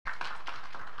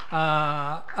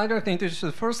I'd like to introduce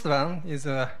the first one is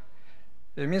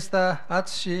Mr.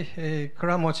 Atsushi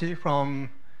Kuramochi from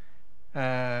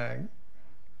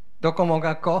Docomo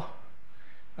Gakko.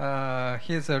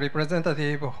 He's a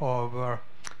representative of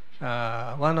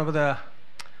one of the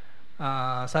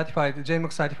certified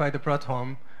JMOOC certified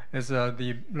platform. Is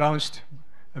the launched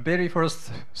very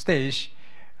first stage.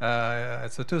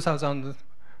 It's a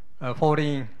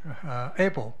 2014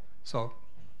 April. So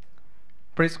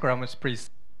please, Kuramochi, please.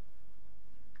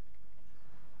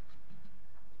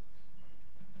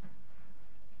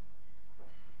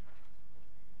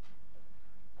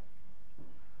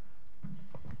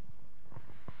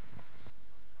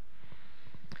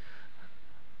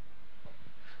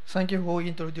 Thank you for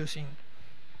introducing.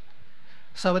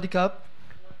 Sawadee.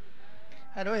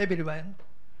 Hello, everyone.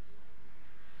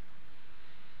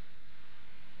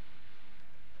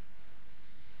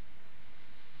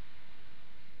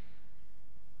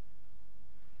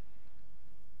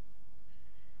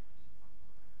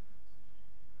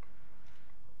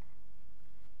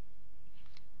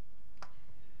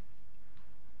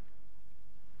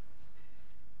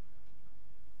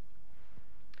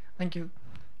 Thank you.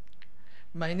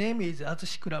 My name is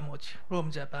Atsushi Kuramochi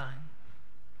from Japan.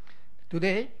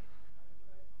 Today,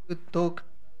 we talk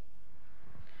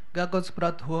Gakko's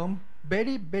platform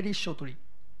very shortly.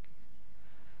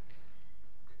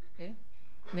 Okay.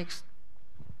 Next.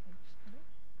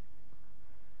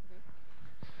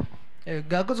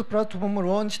 Gakko's platform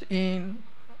launched in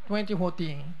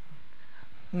 2014.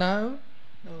 Now,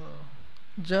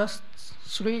 just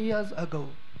 3 years ago.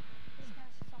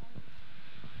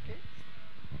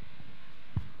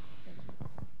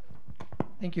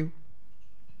 Thank you.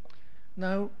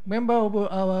 Now, member of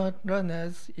our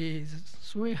runners is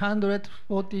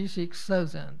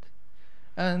 346,000,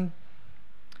 and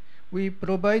we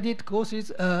provided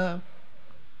courses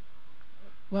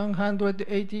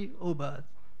 180 over.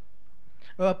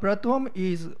 Our platform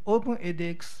is Open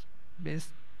edX based.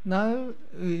 Now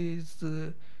is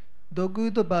the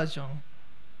good version.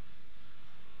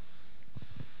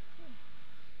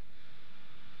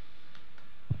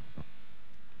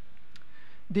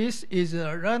 This is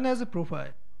a runner's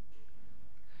profile.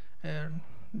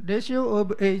 Ratio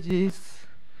of ages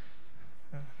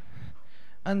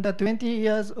under 20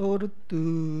 years old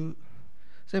to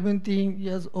 17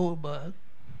 years over,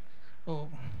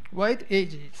 white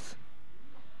ages.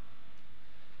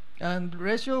 And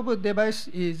ratio of device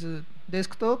is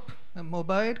desktop,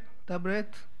 mobile, tablet,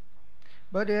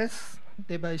 various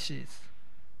devices.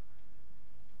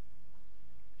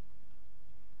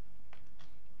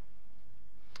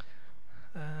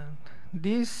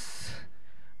 This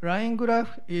line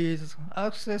graph is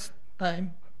access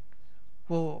time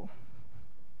for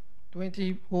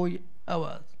 24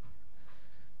 hours.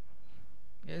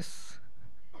 Yes.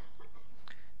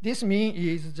 This means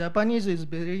is Japanese is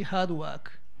very hard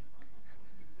work.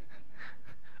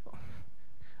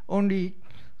 Only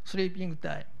sleeping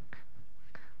time.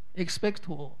 Expect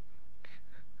for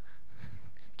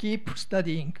keep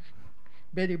studying,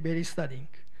 very studying.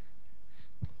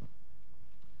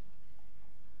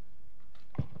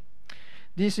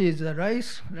 This is the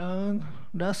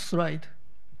last slide.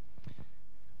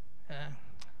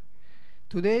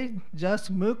 Today, just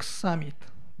MOOC summit,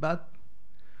 but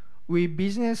we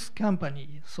business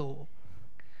company, so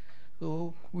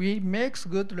we make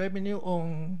good revenue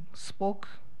on Spoke.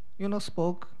 You know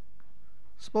Spoke?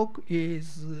 Spoke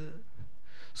is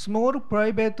small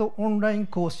private online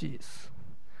courses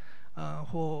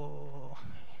for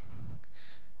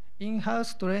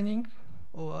in-house training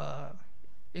or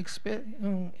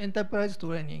enterprise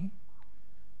training.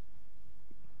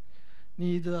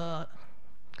 Need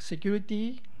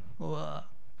security or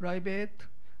private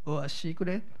or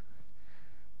secret.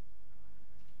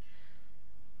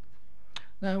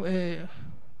 Now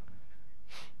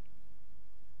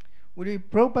we're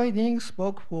providing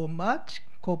Spoke for much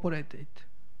corporated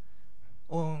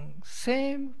on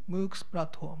same MOOCs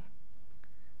platform.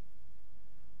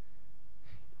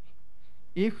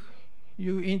 If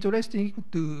you're interested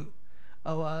to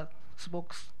our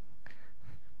Spokes,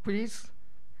 please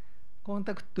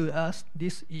contact to us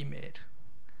this email.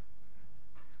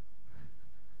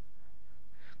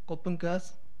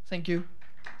 Kopunkas, thank you.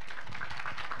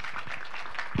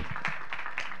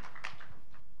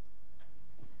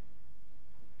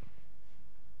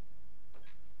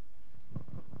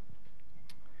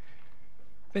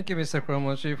 Thank you, Mr.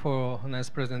 Kuramochi, for a nice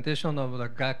presentation of the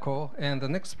Gakko. And the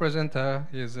next presenter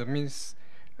is Ms.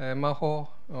 Maho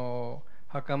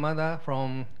Hakamada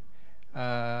from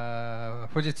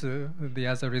Fujitsu, the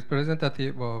other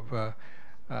representative of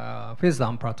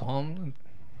Fisdom platform.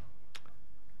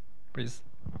 Please.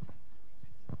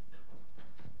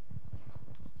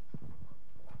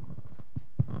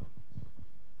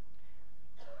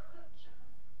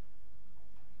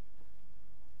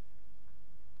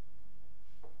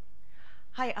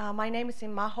 Hi, my name is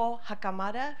Maho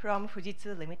Hakamada from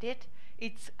Fujitsu Limited.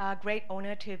 It's a great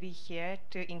honor to be here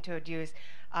to introduce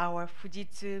our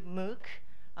Fujitsu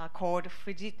MOOC called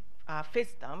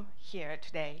FISDOM here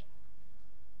today.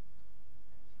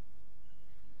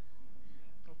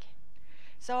 Okay.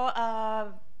 So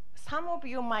some of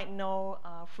you might know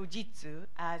Fujitsu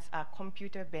as a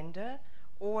computer vendor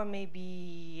or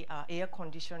maybe air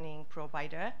conditioning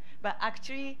provider. But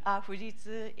actually,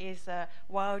 Fujitsu is the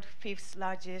world's 5th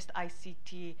largest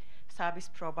ICT service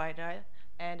provider,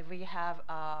 and we have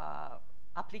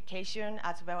application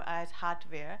as well as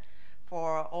hardware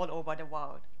for all over the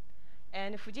world.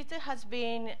 And Fujitsu has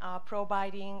been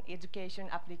providing education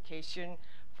application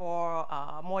for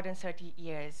more than 30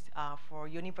 years for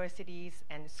universities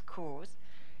and schools.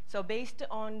 So based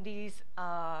on this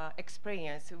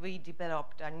experience, we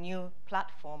developed a new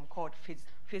platform called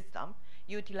FISDOM,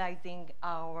 utilizing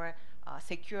our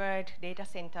secured data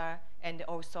center and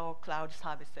also cloud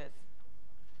services.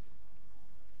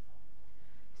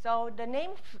 So the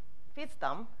name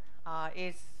FISDOM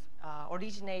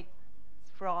originates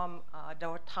from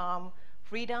the term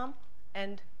freedom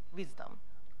and wisdom.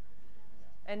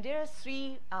 And there are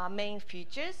 3 main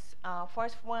features.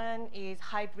 First one is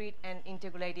hybrid and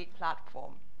integrated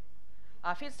platform.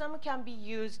 FISDOM can be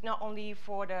used not only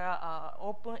for the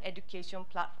open education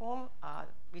platform,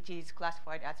 which is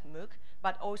classified as MOOC,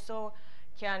 but also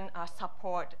can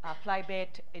support a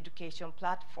private education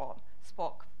platform,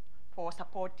 SPOC, for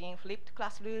supporting flipped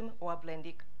classroom or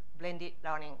blended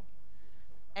learning.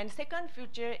 And second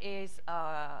feature is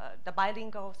the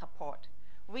bilingual support.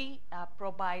 We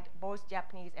provide both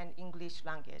Japanese and English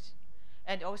language.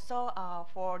 And also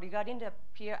regarding the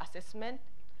peer assessment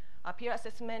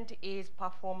is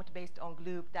performed based on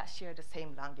group that share the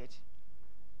same language.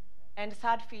 And the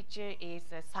third feature is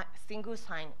a single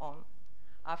sign-on.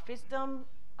 FISDOM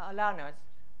learners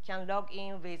can log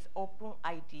in with open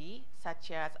ID,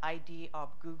 such as ID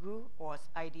of Google or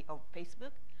ID of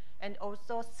Facebook, and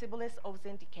also seamless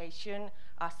authentication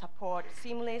support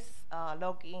seamless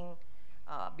login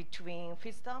between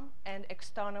FISDOM and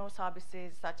external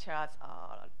services such as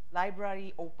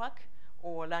library OPAC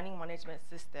or learning management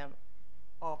system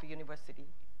of university.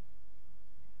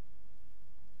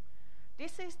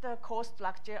 This is the course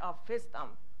structure of FISDOM.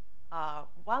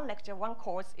 One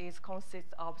course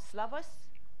consists of syllabus,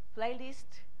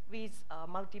 playlist with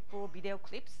multiple video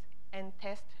clips, and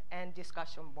test and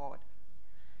discussion board.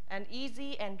 An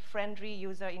easy and friendly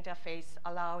user interface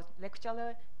allows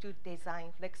lecturer to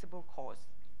design flexible course.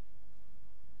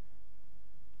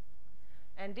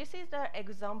 And this is the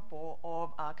example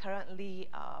of currently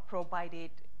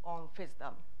provided on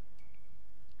FISDOM.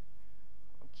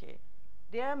 Okay.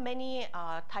 There are many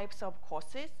types of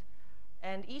courses,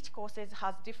 and each course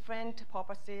has different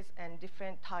purposes and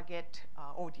different target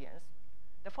audience.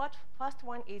 The first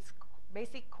one is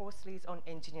basic course list on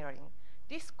engineering.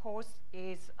 This course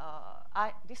aims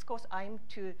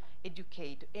to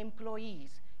educate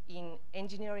employees in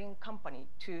engineering company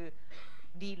to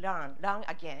learn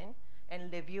again,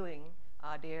 and reviewing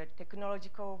their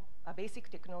basic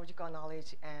technological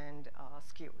knowledge and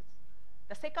skills.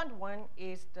 The second one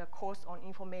is the course on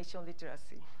information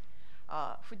literacy.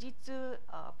 Fujitsu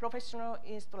professional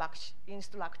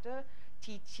instructor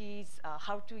teaches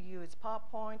how to use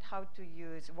PowerPoint, how to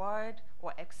use Word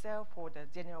or Excel for the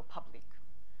general public.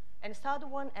 And third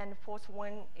one and fourth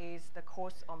one is the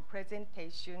course on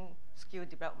presentation skill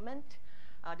development.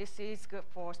 This is good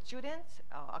for students,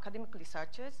 academic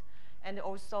researchers, and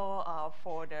also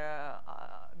for the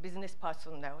business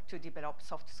personnel to develop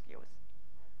soft skills.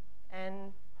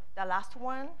 And the last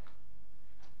one,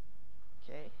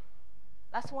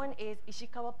 last one is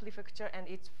Ishikawa Prefecture and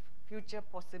its future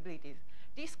possibilities.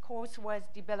 This course was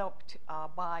developed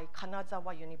by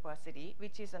Kanazawa University,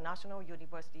 which is a national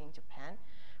university in Japan,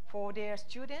 for their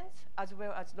students as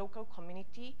well as local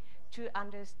community to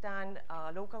understand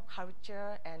local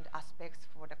culture and aspects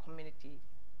for the community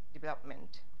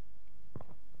development.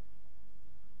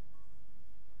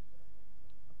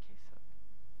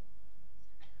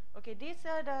 Okay, these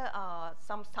are the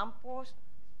some samples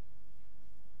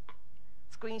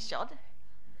screenshot.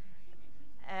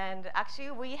 And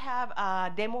actually, we have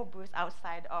a demo booth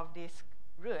outside of this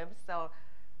room, so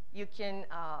you can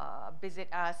visit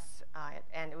us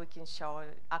and we can show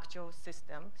actual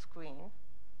system screen.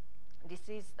 This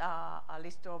is a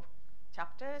list of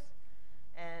chapters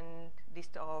and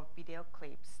list of video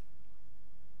clips.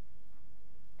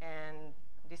 And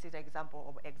example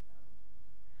of exam.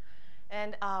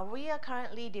 And we are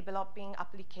currently developing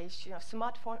application,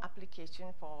 smartphone application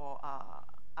for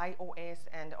iOS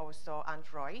and also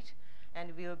Android,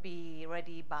 and will be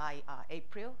ready by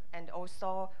April. And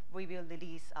also we will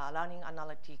release learning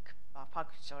analytic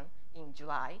function in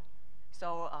July.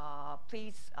 So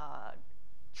please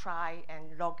try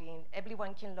and log in.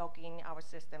 Everyone can log in our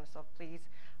system, so please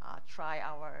try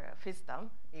our system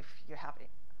if you have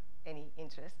any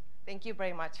interest. Thank you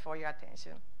very much for your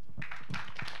attention.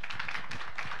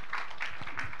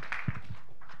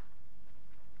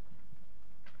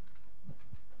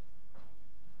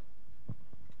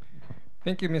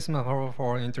 Thank you, Ms. Mahoro,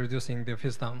 for introducing the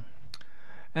system.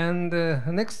 And the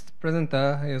next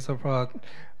presenter is about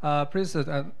please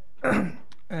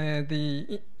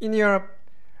in your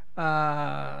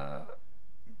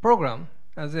program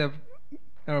as a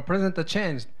presenter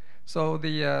changed. So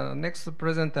the next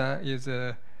presenter is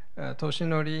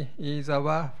Toshinori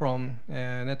Izawa from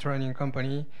Net Learning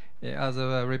Company as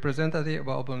a representative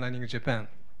of Open Learning Japan.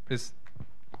 Please.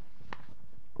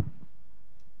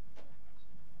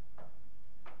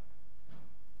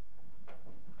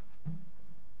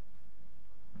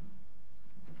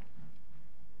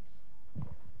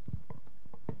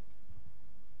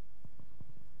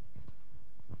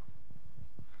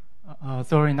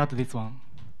 Sorry, not this one.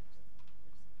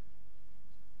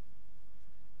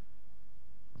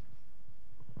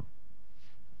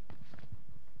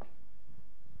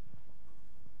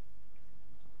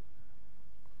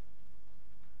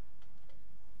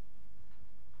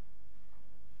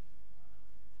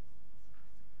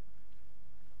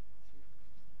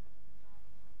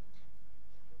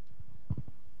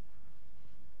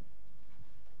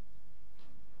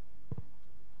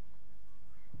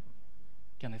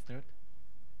 Can I start?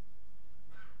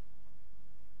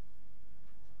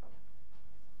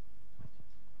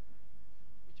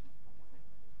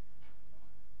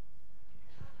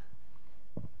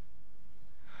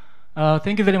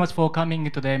 Thank you very much for coming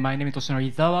today. My name is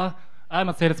Toshinori Izawa. I'm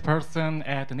a salesperson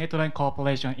at NetLine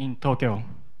Corporation in Tokyo.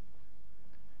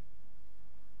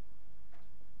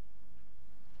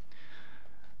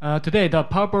 Today, the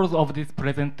purpose of this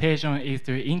presentation is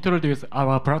to introduce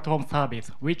our platform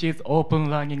service, which is Open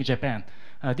Learning Japan.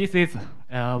 This is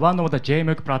one of the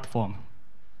JMOOC platform.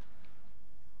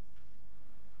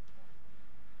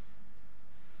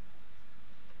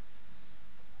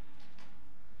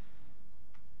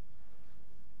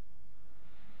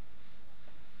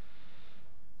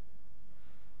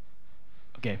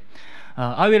 Okay,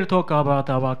 I will talk about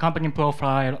our company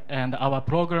profile and our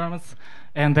programs,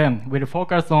 and then we'll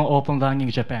focus on Open Learning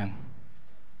Japan.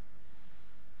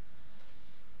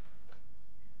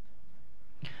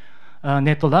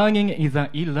 Net Learning is an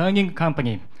e-learning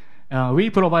company.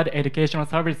 We provide educational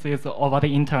services over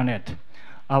the internet.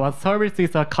 Our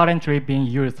services are currently being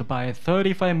used by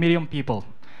 35 million people.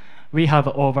 We have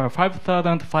over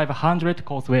 5,500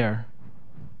 courseware.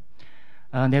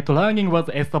 Net Learning was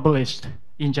established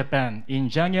in Japan in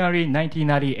January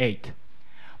 1998.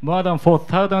 More than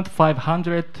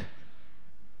 4,500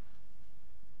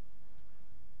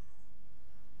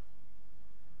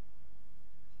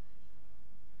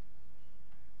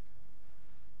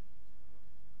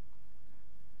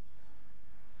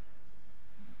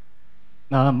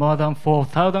 more than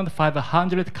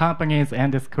 4,500 companies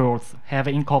and schools have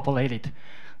incorporated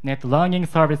Net Learning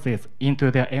services into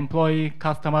their employee,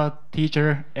 customer,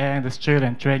 teacher, and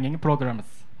student training programs.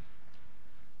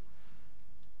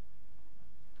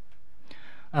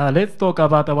 Let's talk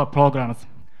about our programs.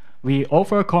 We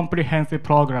offer comprehensive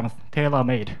programs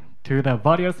tailor-made to the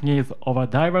various needs of a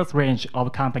diverse range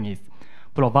of companies,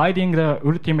 providing the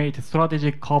ultimate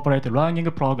strategic corporate learning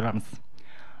programs.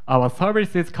 Our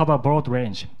services cover a broad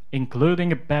range,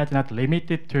 including but not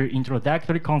limited to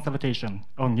introductory consultation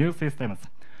on new systems,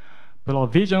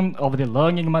 provision of the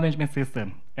learning management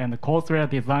system, and courseware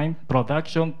design,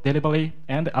 production, delivery,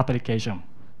 and application.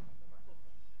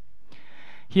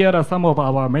 Here are some of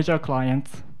our major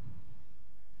clients.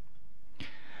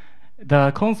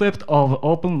 The concept of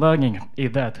open learning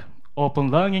is that open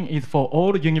learning is for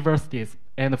all universities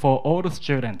and for all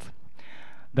students.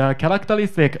 The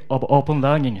characteristic of open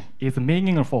learning is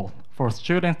meaningful for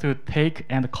students to take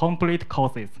and complete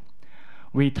courses.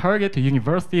 We target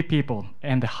university people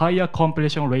and higher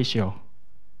completion ratio.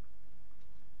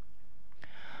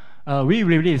 We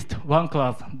released one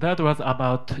class that was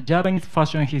about Japanese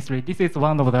fashion history. This is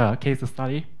one of the case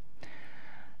study.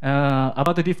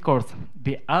 About this course,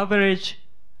 the average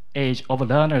age of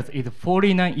learners is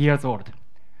 49 years old.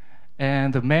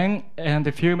 And men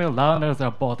and female learners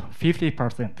are both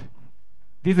 50%.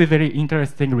 This is a very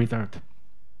interesting result.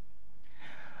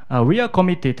 We are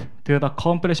committed to the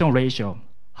completion ratio.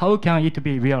 How can it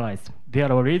be realized? There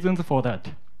are reasons for that.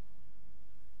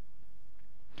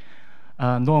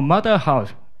 No matter how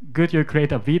good you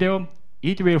create a video,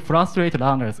 it will frustrate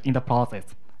learners in the process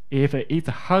if it's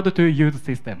hard to use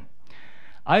system.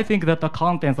 I think that the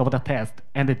contents of the test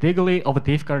and the degree of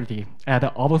difficulty are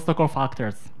the obstacle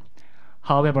factors.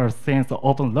 However, since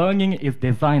open learning is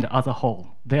designed as a whole,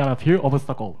 there are few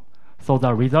obstacles, so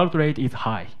the result rate is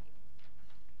high.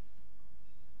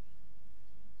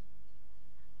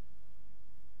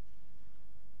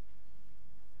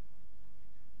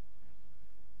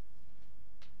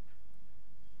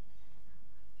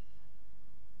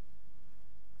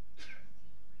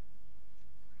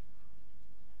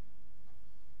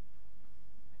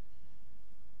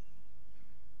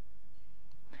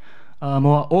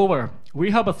 Moreover, we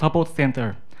have a support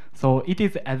center, so it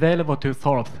is available to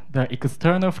solve the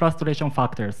external frustration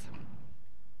factors.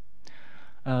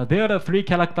 There are three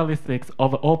characteristics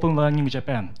of open learning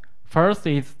Japan. First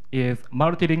is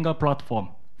multilingual platform.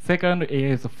 Second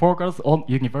is focus on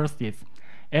universities.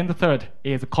 And third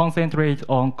is concentrate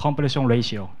on completion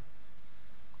ratio.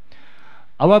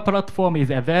 Our platform is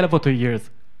available to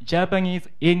use Japanese,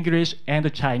 English,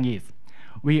 and Chinese.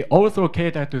 We also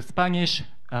cater to Spanish,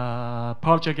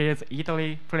 Portuguese,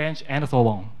 Italy, French, and so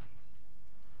on.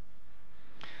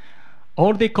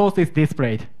 All the courses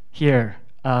displayed here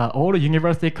are all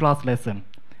university class lessons.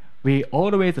 We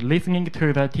always listening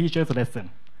to the teacher's lesson.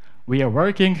 We are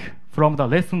working from the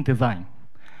lesson design.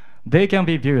 They can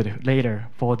be viewed later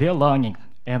for their learning,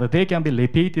 and they can be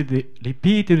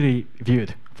repeatedly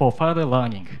viewed for further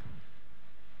learning.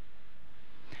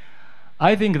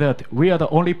 I think that we are the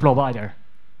only provider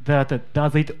that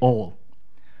does it all.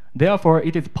 Therefore,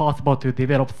 it is possible to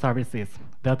develop services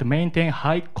that maintain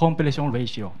high completion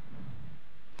ratio.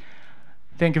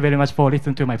 Thank you very much for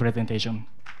listening to my presentation.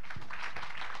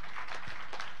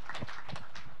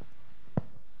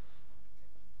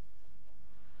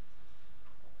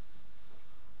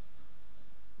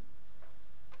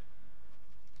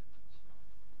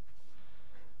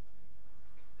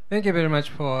 Thank you very much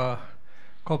for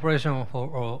cooperation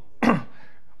for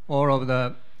all of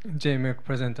the JMOOC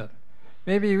presenter.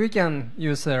 Maybe we can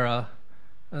use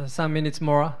some minutes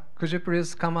more. Could you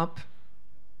please come up?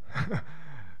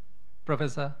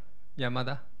 Professor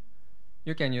Yamada,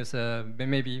 you can use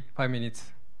maybe 5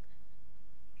 minutes.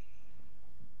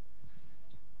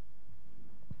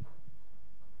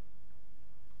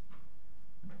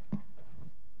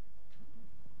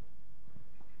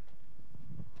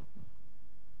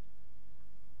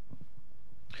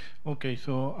 Okay,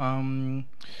 so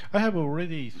I have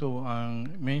already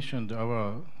mentioned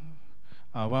our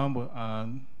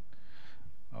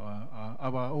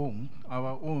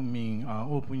own mean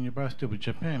Open University of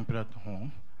Japan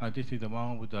platform. This is the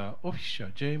one with the official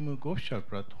JMOOC official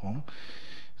platform.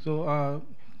 So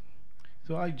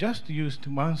so I just used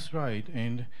one slide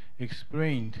and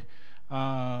explained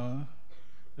why.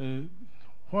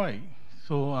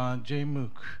 So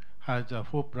JMOOC has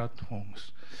 4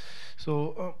 platforms.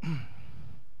 So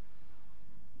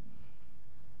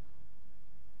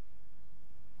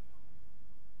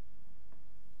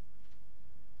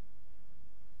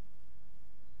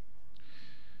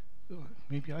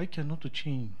maybe I cannot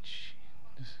change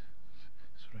this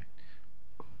slide.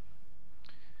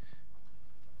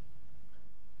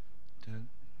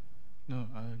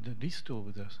 The list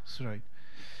of the slide.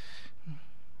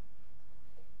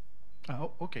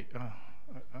 Okay,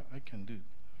 I can do.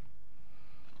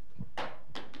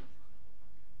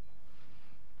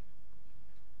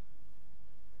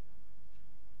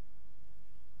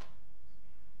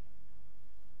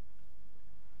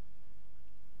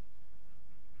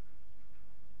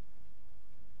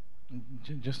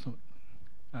 Just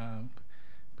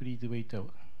please wait a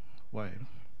while.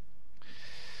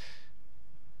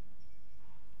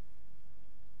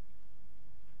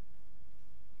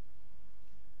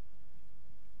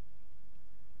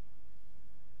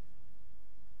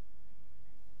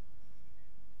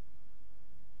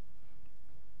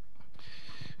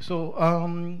 So,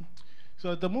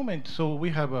 so at the moment, so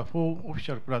we have 4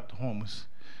 official platforms.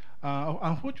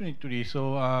 Unfortunately,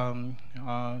 so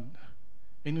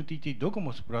NTT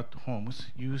Docomo's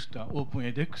platforms use the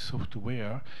OpenEDX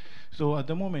software. So at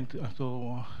the moment,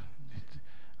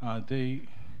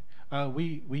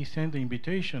 we send the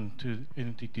invitation to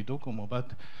NTT Docomo,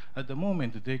 but at the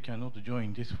moment they cannot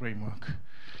join this framework.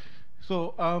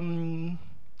 So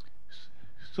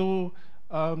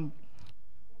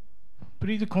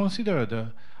please consider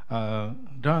the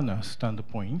learner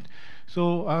standpoint.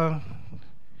 So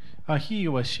he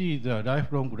or she is the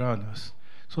lifelong learners.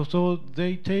 So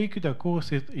they take the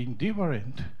courses in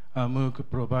different MOOC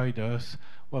providers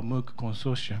or MOOC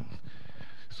consortiums.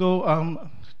 So,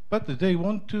 but they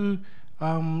want to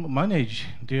manage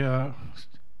their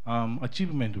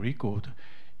achievement record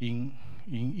in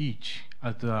each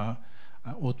as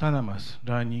autonomous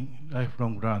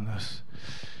lifelong learners.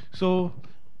 So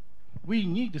we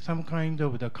need some kind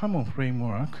of the common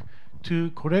framework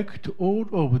to collect all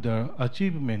of the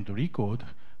achievement record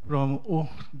from all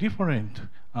different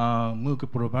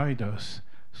MOOC providers.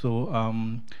 So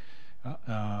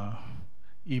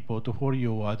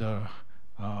e-portfolio or other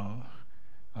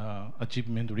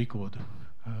achievement record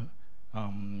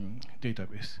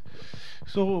database.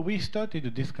 So we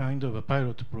started this kind of a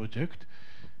pilot project.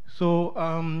 So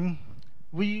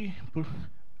we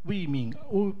mean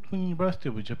Open University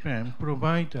of Japan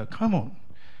provide a common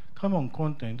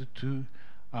content to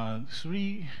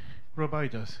 3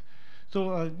 providers.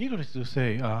 So needless to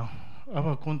say,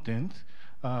 our content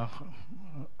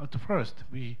at first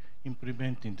we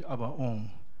implemented our own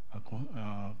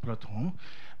platform,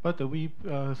 but we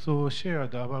so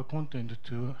shared our content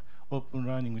to Open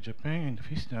Learning Japan and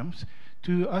FISTAMS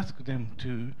to ask them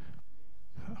to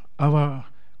our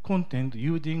content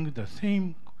using the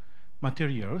same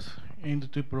materials and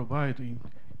to provide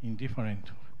in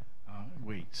different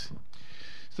ways.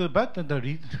 So, but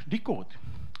the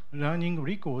learning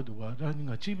record or learning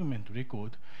achievement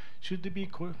record should be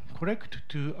correct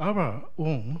to our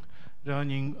own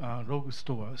learning log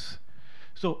stores.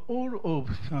 So all of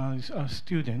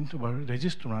students or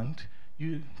registrant,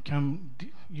 you can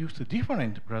use a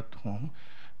different platform,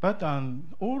 but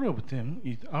all of them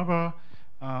is our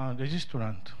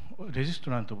registrant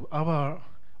of our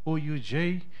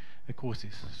OUJ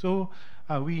courses. So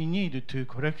we need to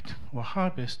collect or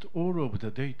harvest all of the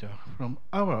data from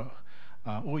our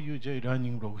OUJ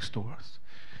learning log stores.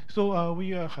 So we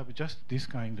have just this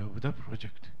kind of the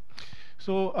project.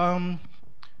 So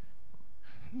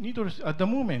needless at the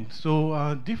moment,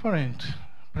 so different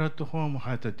platform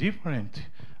has a different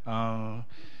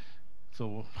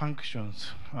so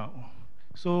functions.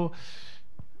 So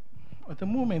at the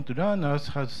moment, learners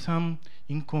have some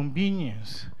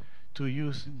inconvenience to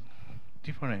use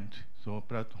different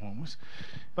platforms,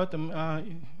 but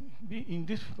in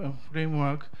this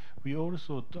framework, we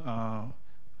also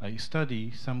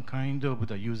study some kind of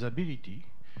the usability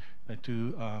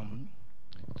to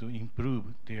improve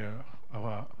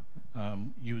our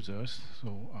users,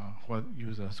 so for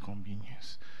users'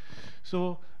 convenience.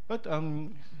 So, but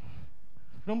from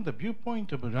the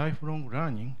viewpoint of lifelong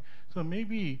learning, so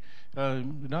maybe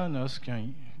learners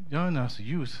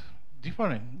use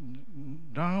different,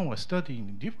 learn or study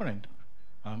in different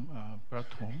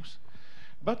platforms,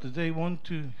 but they want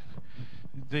to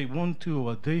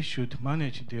or they should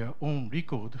manage their own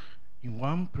record in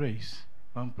one place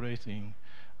in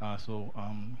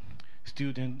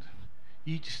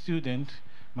each student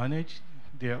manage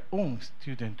their own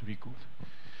student record.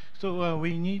 So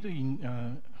we need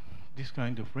in this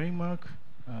kind of framework.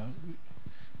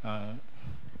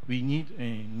 We need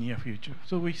a near future.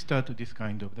 So we start this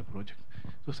kind of the project.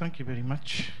 So thank you very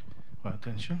much for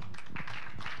attention.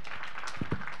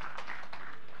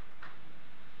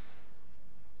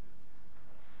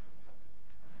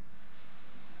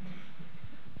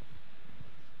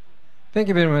 Thank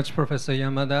you very much, Professor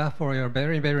Yamada, for your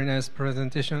very, very nice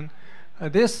presentation.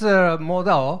 This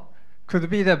model could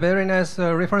be the very nice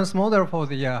reference model for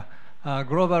the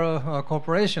global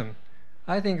cooperation.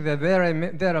 I think that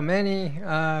there are many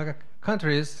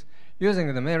countries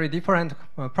using the very different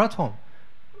platform,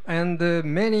 and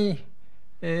many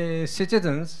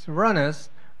citizens, runners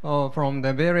from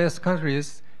the various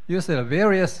countries use the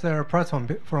various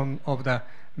platform of the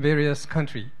various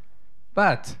country.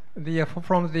 But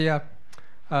from the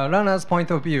learner's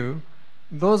point of view,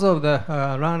 those of the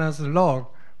learner's log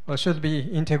should be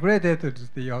integrated to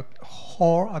the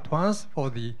whole at once for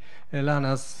the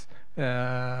learners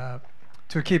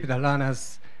to keep the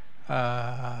learner's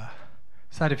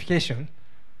certification.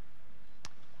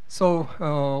 So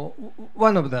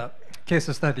one of the case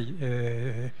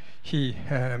study he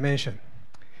mentioned.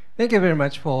 Thank you very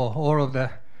much for all of the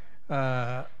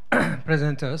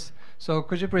presenters. So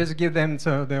could you please give them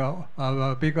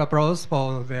a big applause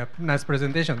for their nice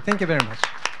presentation. Thank you very much.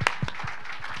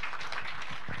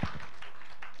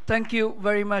 Thank you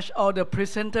very much, all the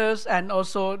presenters, and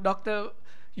also Dr.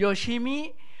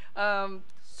 Yoshimi.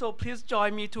 So please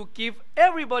join me to give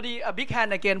everybody a big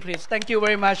hand again, please. Thank you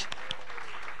very much.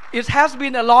 It has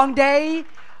been a long day.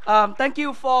 Thank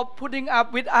you for putting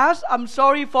up with us. I'm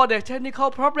sorry for the technical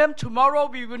problem. Tomorrow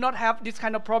we will not have this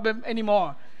kind of problem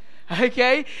anymore.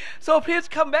 Okay, so please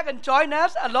come back and join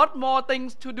us. A lot more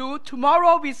things to do.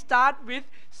 Tomorrow we start with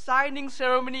signing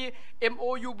ceremony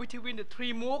MOU between the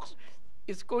three MOOCs.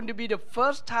 It's going to be the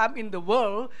first time in the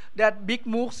world that big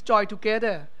MOOCs join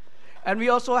together. And we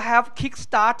also have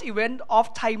kickstart event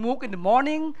of Thai MOOC in the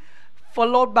morning,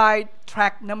 followed by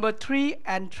track number 3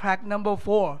 and track number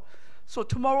 4. So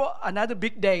tomorrow another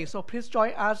big day. So please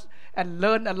join us and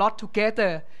learn a lot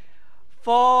together.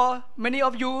 For many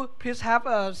of you, please have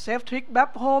a safe trip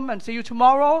back home and see you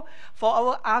tomorrow. For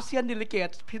our ASEAN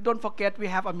delegates, please don't forget we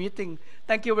have a meeting.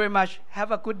 Thank you very much.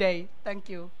 Have a good day. Thank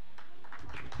you.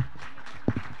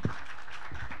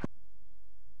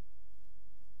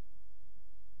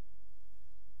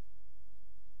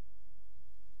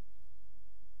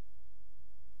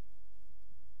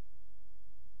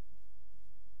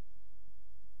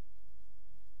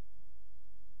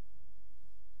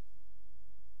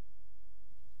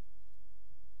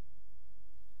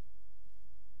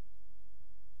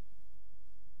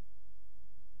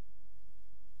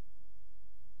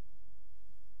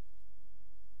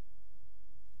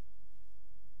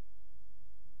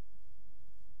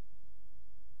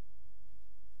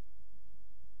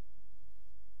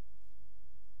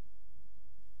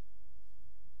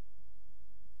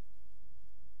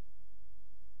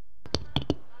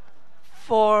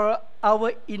 For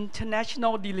our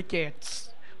international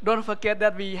delegates, don't forget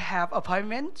that we have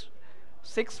appointment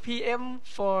 6 p.m.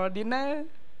 for dinner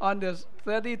on the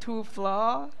 32th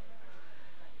floor.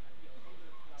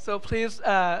 So please,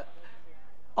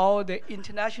 all the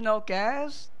international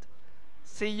guests,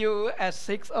 see you at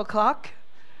 6 o'clock.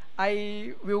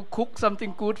 I will cook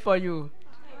something good for you.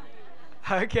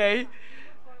 Okay.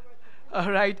 All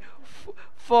right.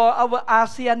 For our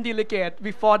ASEAN delegate,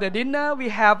 before the dinner, we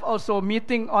have also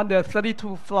meeting on the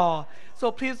 32th floor.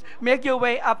 So please make your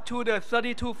way up to the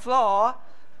 32th floor.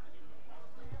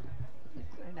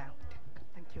 Right now.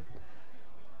 Thank you.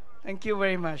 Thank you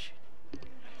very much.